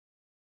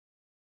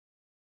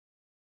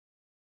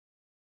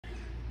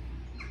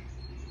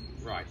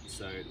Right,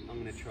 so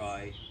I'm going to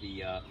try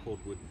the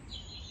cordwood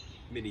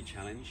mini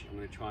challenge. I'm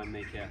going to try and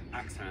make an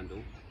axe handle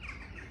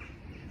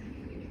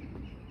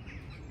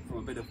from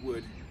a bit of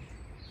wood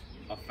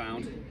I've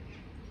found.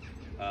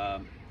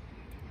 I'm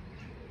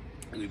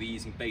going to be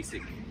using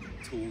basic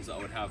tools that I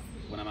would have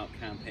when I'm out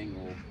camping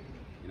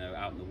or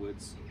out in the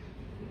woods.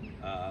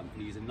 I'm going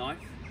to use a knife.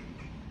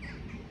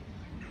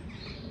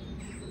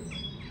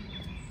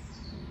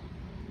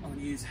 I'm going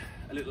to use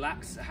a little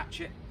axe, a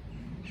hatchet.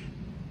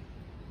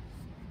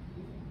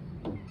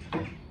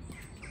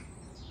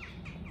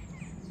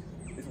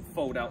 Little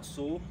fold out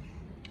saw.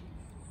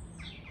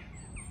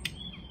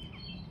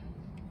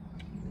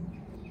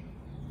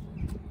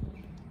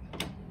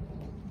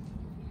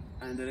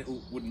 And a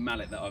little wooden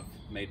mallet that I've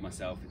made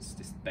myself. It's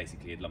just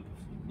basically a lump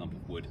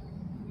of wood.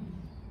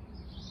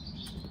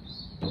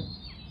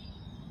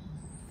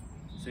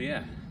 So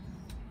yeah,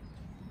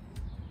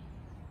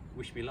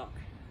 wish me luck.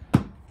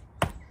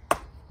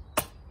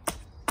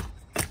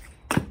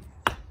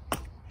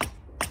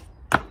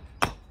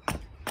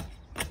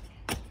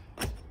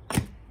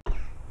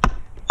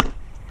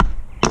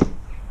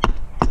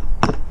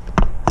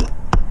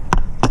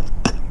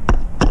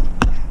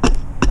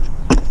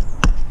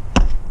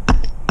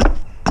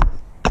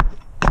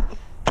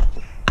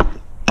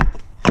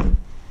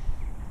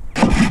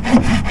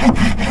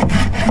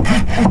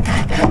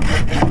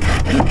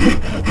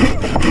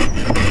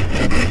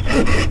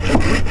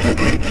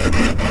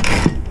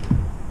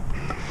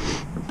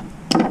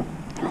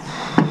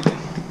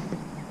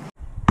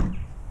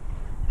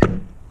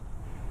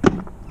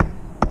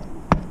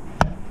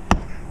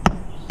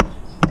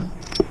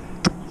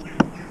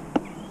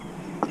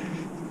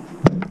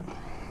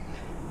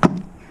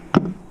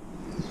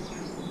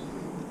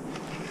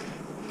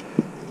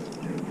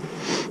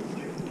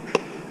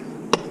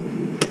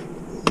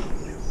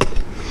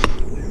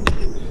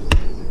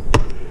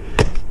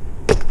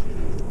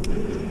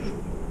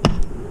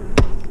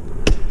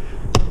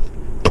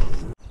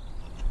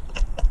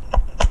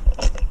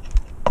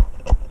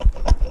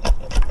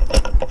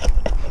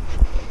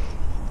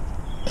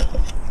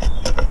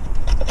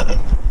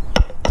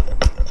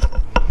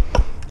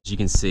 As you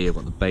can see, I've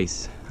got the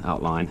base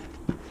outline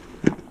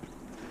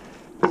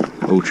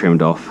all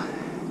trimmed off,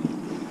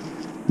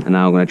 and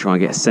now I'm going to try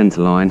and get a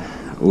centre line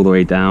all the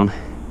way down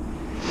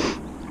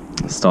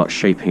and start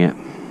shaping it.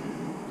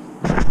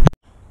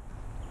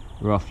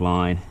 Rough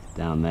line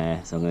down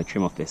there, so I'm going to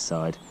trim off this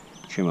side,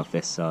 trim off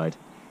this side,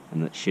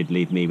 and that should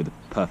leave me with a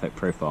perfect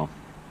profile.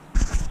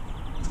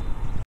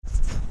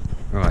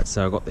 Right,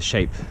 so I've got the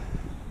shape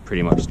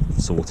pretty much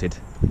sorted.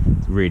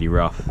 It's really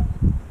rough.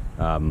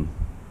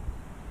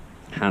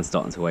 Hand's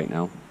starting to ache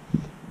now.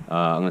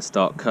 I'm going to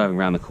start curving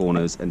around the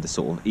corners and just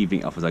sort of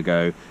evening it up as I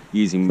go,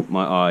 using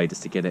my eye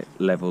just to get it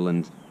level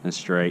and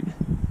straight,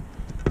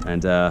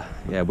 and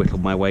yeah, whittle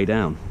my way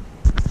down.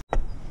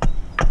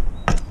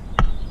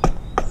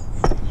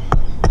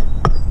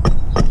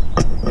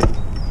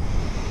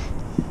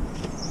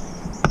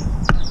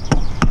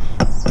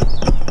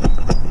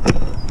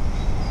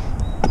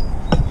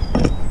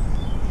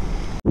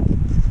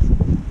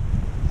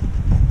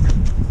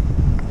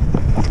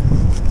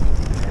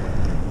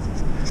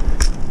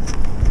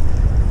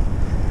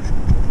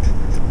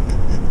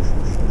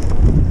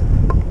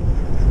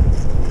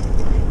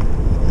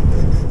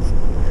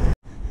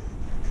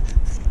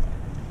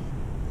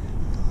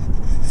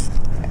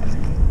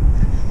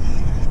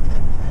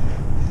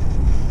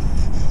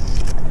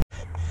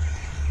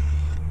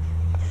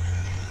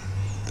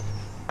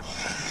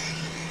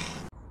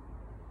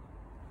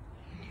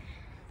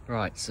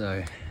 Right,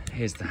 so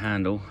here's the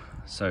handle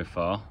so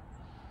far.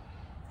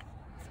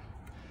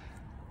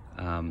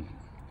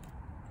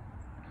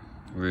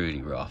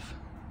 Really rough,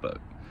 but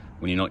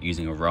when you're not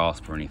using a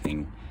rasp or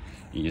anything,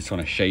 you just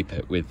want to shape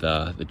it with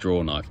the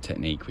draw knife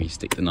technique, where you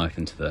stick the knife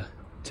into the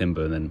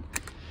timber and then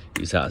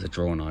use that as a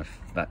draw knife.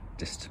 That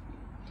just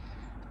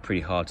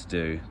pretty hard to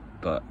do,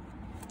 but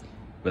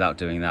without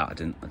doing that, I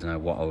don't know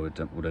what I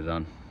would have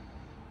done.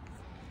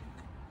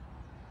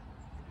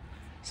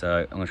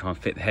 So I'm gonna try and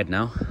fit the head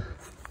now.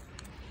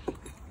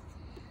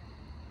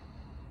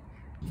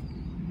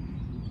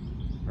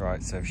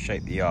 Right, so I've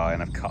shaped the eye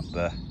and I've cut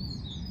the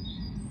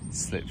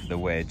slit for the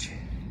wedge.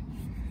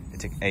 It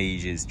took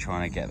ages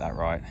trying to get that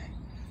right.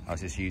 I was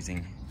just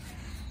using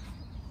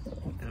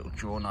a little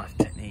draw knife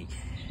technique,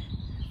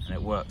 and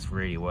it works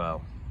really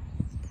well.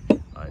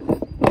 Like,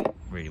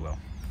 really well.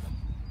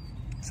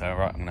 So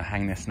right, I'm gonna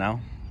hang this now,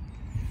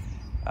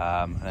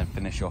 and then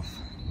finish off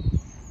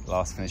the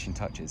last finishing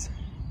touches.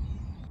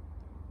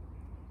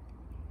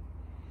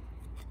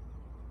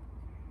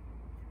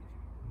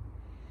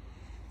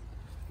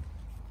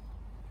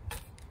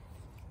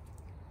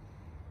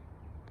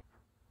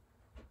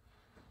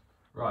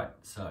 Right,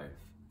 so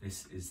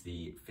this is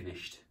the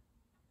finished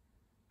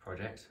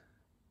project.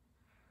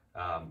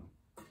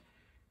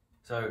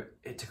 So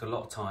it took a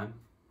lot of time,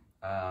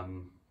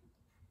 about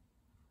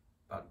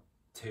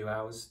 2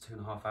 hours,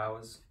 2.5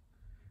 hours.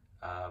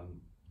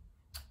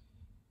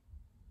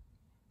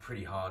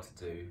 Pretty hard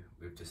to do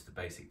with just the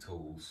basic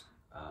tools.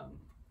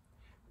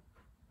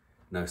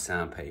 no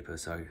sandpaper,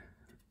 so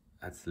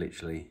that's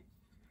literally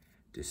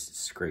just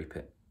scrape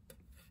it.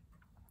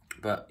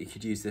 But you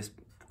could use this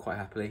quite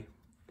happily.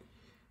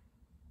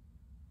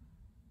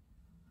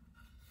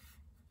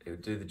 It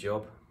would do the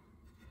job.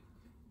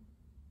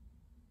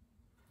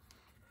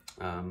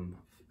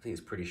 I think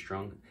it's pretty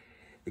strong.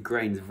 The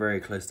grains are very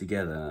close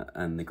together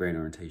and the grain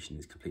orientation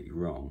is completely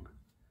wrong,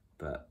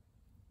 but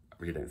I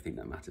really don't think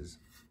that matters.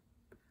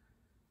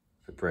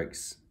 If it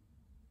breaks,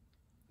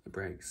 it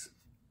breaks.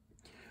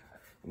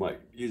 I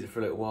might use it for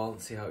a little while,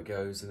 see how it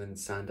goes, and then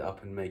sand it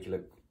up and make it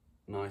look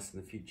nice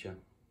in the future.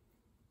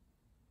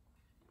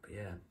 But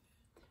yeah,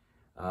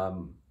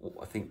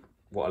 I think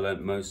what I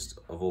learned most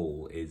of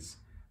all is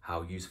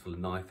how useful a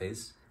knife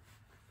is,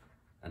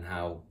 and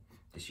how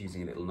just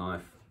using a little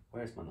knife.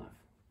 Where's my knife?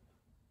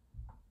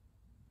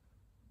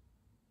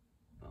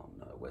 Oh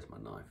no, where's my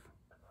knife?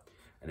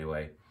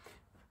 Anyway,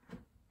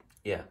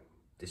 yeah,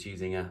 just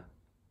using a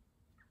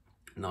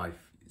knife,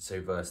 it's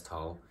so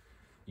versatile.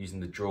 Using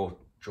the draw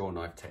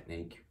knife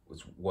technique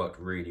worked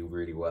really,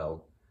 really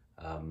well.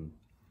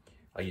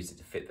 I used it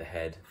to fit the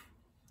head.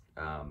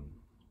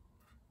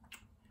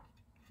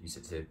 Used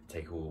it to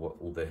take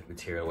all the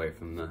material away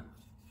from the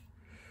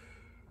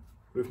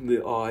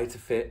eye to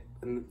fit,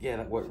 and yeah,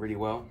 that worked really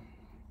well.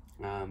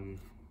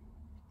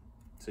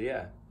 So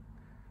yeah,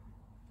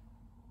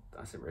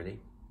 that's it really.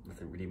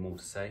 Nothing really more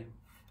to say.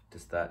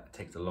 Just that it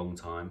takes a long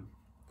time,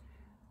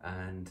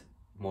 and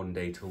modern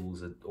day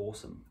tools are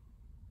awesome,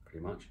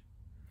 pretty much.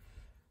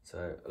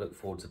 So I look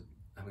forward to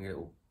having a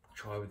little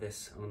try with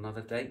this on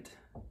another date.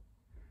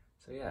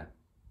 So yeah,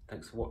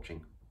 thanks for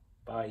watching.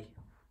 Bye.